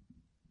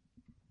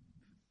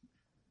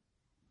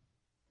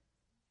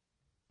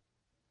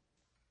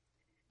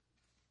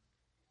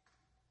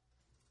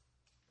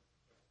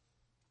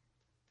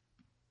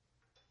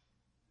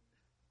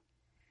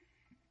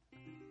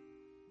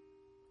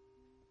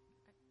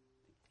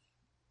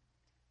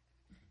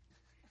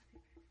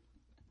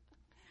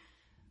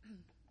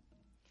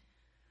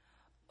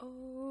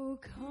 Oh,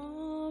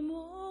 come,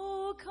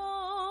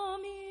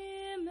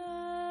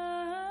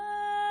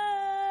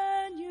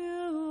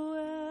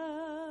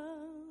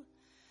 Emmanuel,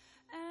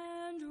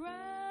 and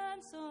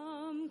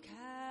ransom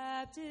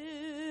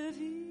captive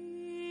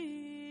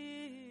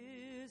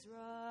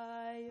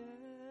Israel,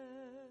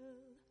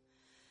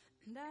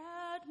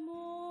 that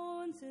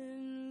mourns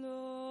in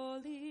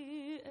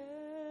lowly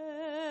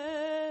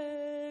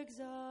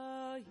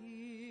exile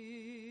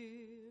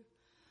here,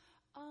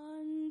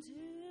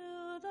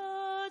 until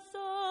the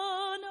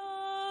Son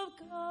of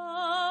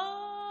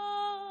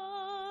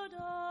God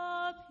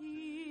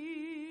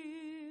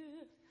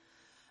appear.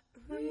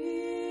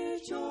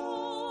 Rejoice,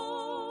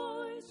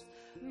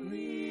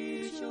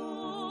 rejoice,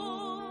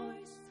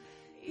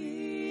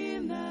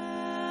 Emmanuel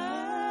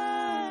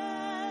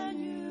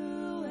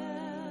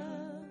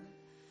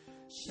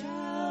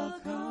shall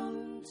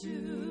come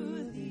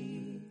to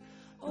thee,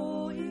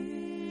 O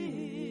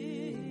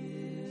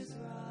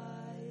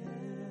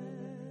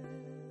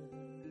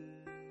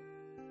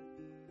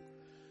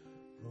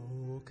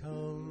O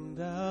come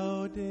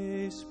thou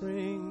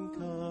dayspring,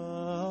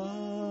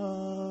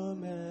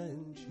 come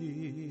and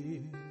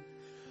cheer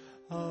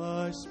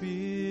our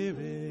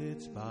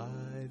spirits by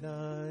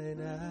thine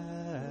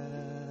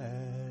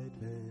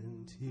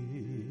advent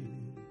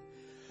here.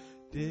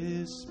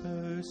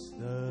 Disperse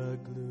the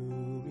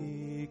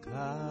gloomy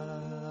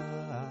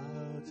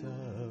clouds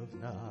of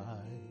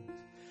night,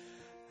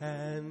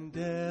 and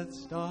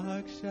death's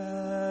dark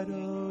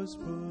shadows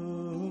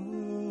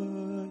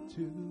put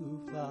to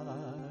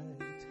flight.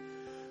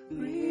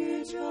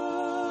 Rejoice,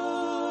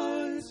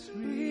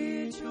 rejoice.